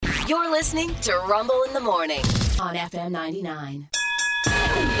You're listening to Rumble in the Morning on FM 99.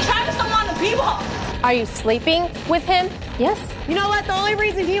 Travis don't want to be with. Are you sleeping with him? Yes. You know what? The only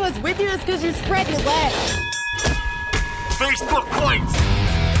reason he was with you is because you spread your legs. Facebook Fights.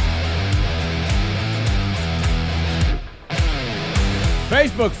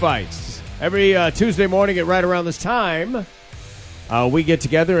 Facebook Fights. Every Tuesday morning at right around this time, we get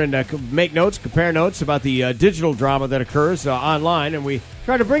together and make notes, compare notes about the digital drama that occurs online, and we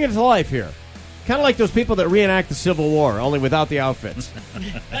try to bring it to life here. Kind of like those people that reenact the Civil War, only without the outfits.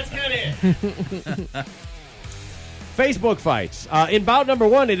 That's kind of it. Facebook Fights. In bout number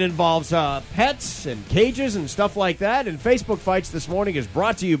one, it involves pets and cages and stuff like that. And Facebook Fights this morning is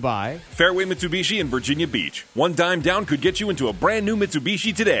brought to you by Fairway Mitsubishi in Virginia Beach. One dime down could get you into a brand new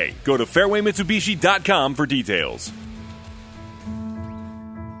Mitsubishi today. Go to fairwaymitsubishi.com for details.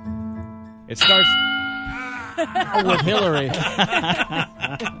 It starts with Hillary.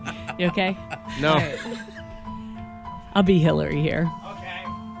 You okay? No. Right. I'll be Hillary here. Okay.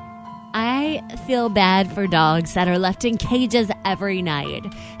 I feel bad for dogs that are left in cages every night.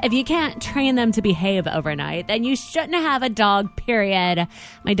 If you can't train them to behave overnight, then you shouldn't have a dog, period.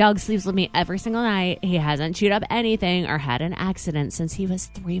 My dog sleeps with me every single night. He hasn't chewed up anything or had an accident since he was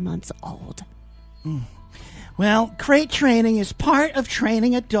 3 months old. Well, crate training is part of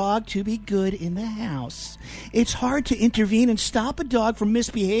training a dog to be good in the house. It's hard to intervene and stop a dog from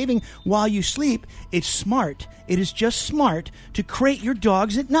misbehaving while you sleep. It's smart. It is just smart to crate your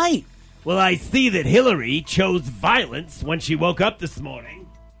dogs at night. Well, I see that Hillary chose violence when she woke up this morning.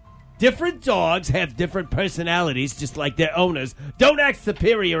 Different dogs have different personalities, just like their owners. Don't act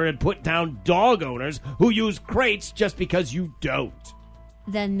superior and put down dog owners who use crates just because you don't.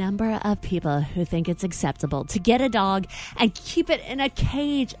 The number of people who think it's acceptable to get a dog and keep it in a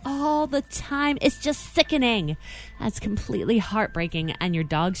cage all the time is just sickening. That's completely heartbreaking, and your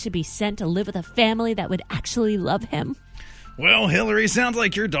dog should be sent to live with a family that would actually love him. Well, Hillary, sounds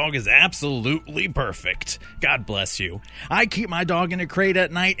like your dog is absolutely perfect. God bless you. I keep my dog in a crate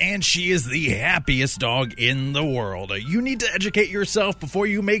at night, and she is the happiest dog in the world. You need to educate yourself before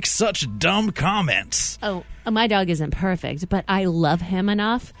you make such dumb comments. Oh, my dog isn't perfect, but I love him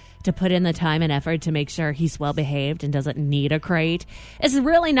enough to put in the time and effort to make sure he's well behaved and doesn't need a crate. It's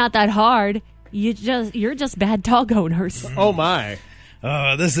really not that hard. You're just bad dog owners. Oh, my.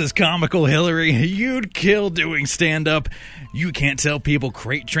 This is comical, Hillary. You'd kill doing stand-up. You can't tell people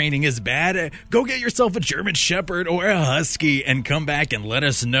crate training is bad. Go get yourself a German Shepherd or a Husky and come back and let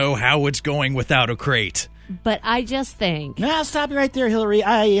us know how it's going without a crate. But I just think... Now, stop you right there, Hillary.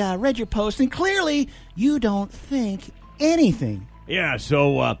 I read your post, and clearly you don't think anything. Yeah,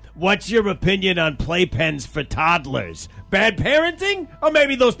 so what's your opinion on playpens for toddlers? Bad parenting? Or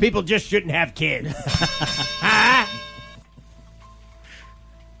maybe those people just shouldn't have kids? Huh?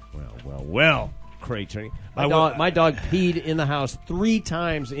 Well, crate training. My dog peed in the house 3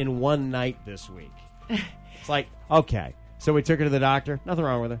 times in one night this week. It's like, okay. So we took her to the doctor. Nothing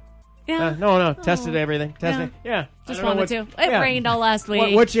wrong with her. Yeah. No. Tested everything. Tested. Yeah. Just wanted to. It rained all last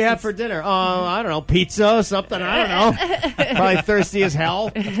week. What'd you have for dinner? Oh, I don't know. Pizza or something. I don't know. Probably thirsty as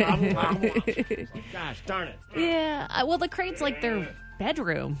hell. Gosh, darn it. Yeah. Well, the crate's like their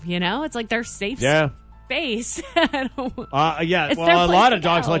bedroom, you know? It's like their safe space. Yeah. It's well, a lot of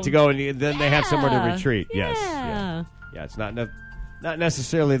dogs like to go, and then they have somewhere to retreat. Yes. Yeah. Yeah, it's not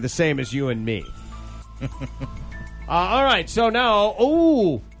necessarily the same as you and me. All right, so now,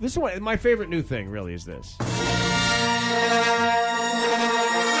 this is my favorite new thing, really, is this.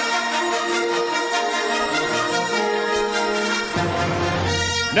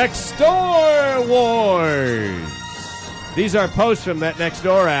 Next Door Wars. These are posts from that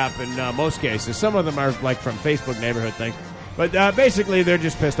Nextdoor app in most cases. Some of them are like from Facebook neighborhood things. But basically, they're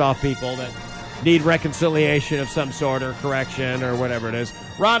just pissed off people that need reconciliation of some sort or correction or whatever it is.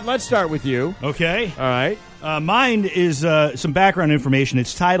 Rod, let's start with you. Okay. All right. Mine is some background information.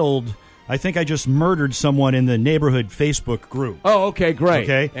 It's titled, I think I just murdered someone in the neighborhood Facebook group. Oh, okay, great.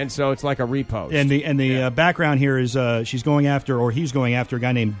 Okay. And so it's like a repost. And the background here is he's going after a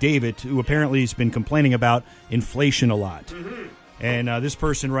guy named David, who apparently has been complaining about inflation a lot. Mm-hmm. And this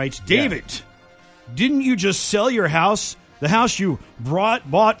person writes, David, didn't you just sell your house, the house you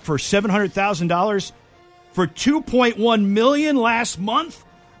bought for $700,000 for $2.1 million last month?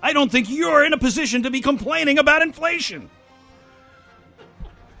 I don't think you're in a position to be complaining about inflation.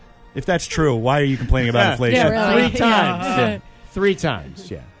 If that's true, why are you complaining about inflation? Yeah, really. 3 times. Yeah. 3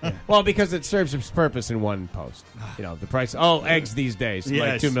 times, yeah. Well, because it serves its purpose in one post. You know, the price. Eggs these days.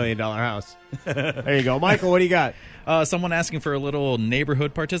 Like $2 million house. There you go. Michael, what do you got? Someone asking for a little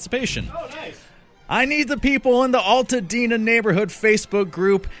neighborhood participation. Oh, nice. I need the people in the Altadena neighborhood Facebook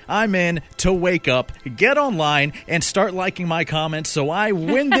group I'm in to wake up, get online, and start liking my comments so I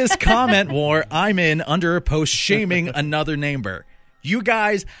win this comment war I'm in under a post shaming another neighbor. You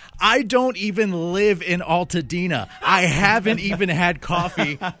guys, I don't even live in Altadena. I haven't even had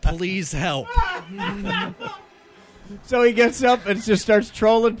coffee. Please help. So he gets up and just starts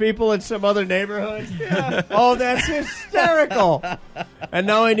trolling people in some other neighborhood. Yeah. Oh, that's hysterical. And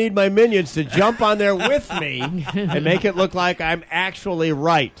now I need my minions to jump on there with me and make it look like I'm actually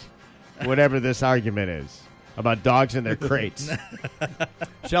right, whatever this argument is about dogs in their crates.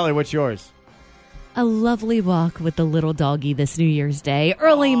 Shelley, what's yours? A lovely walk with the little doggy this New Year's Day.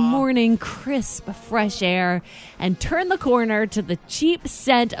 Early morning, crisp, fresh air, and turn the corner to the cheap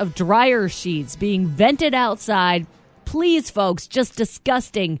scent of dryer sheets being vented outside. Please, folks, just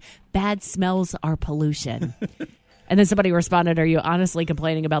disgusting. Bad smells are pollution. And then somebody responded, are you honestly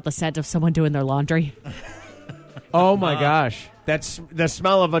complaining about the scent of someone doing their laundry? Oh, my gosh. That's the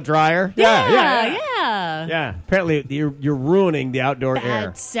smell of a dryer? Yeah. Yeah. Apparently, you're ruining the outdoor air.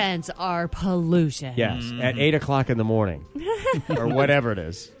 Bad scents are pollution. Yes, at 8 o'clock in the morning. Or whatever it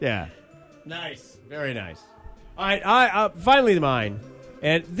is. Yeah. Nice. Very nice. All right, finally mine.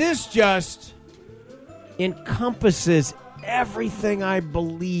 And this just encompasses everything I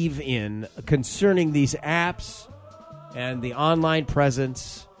believe in concerning these apps and the online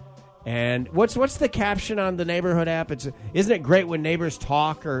presence. And what's the caption on the neighborhood app? Isn't it great when neighbors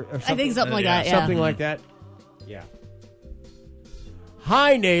talk or something? I think something like that, yeah. Something like that. Yeah.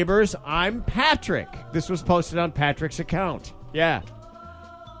 Hi, neighbors. I'm Patrick. This was posted on Patrick's account. Yeah.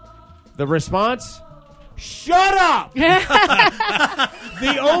 The response? Shut up!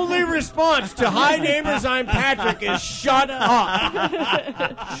 The only response to hi, neighbors, I'm Patrick is shut up.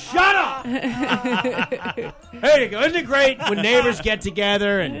 Shut up! There you go. Isn't it great when neighbors get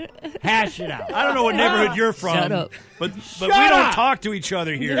together and hash it out? I don't know what neighborhood you're from, Shut up. but we don't talk to each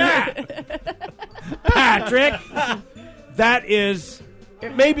other here. Yeah. Patrick, that is...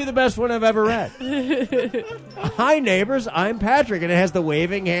 It may be the best one I've ever read. Hi, neighbors. I'm Patrick. And it has the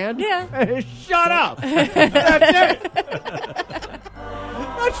waving hand. Yeah. Shut up. That's it.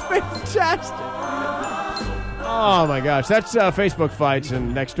 That's fantastic. Oh, my gosh. That's Facebook fights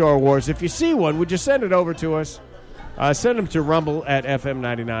and Next Door Wars. If you see one, would you send it over to us? Send them to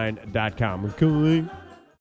rumble@fm99.com. We're going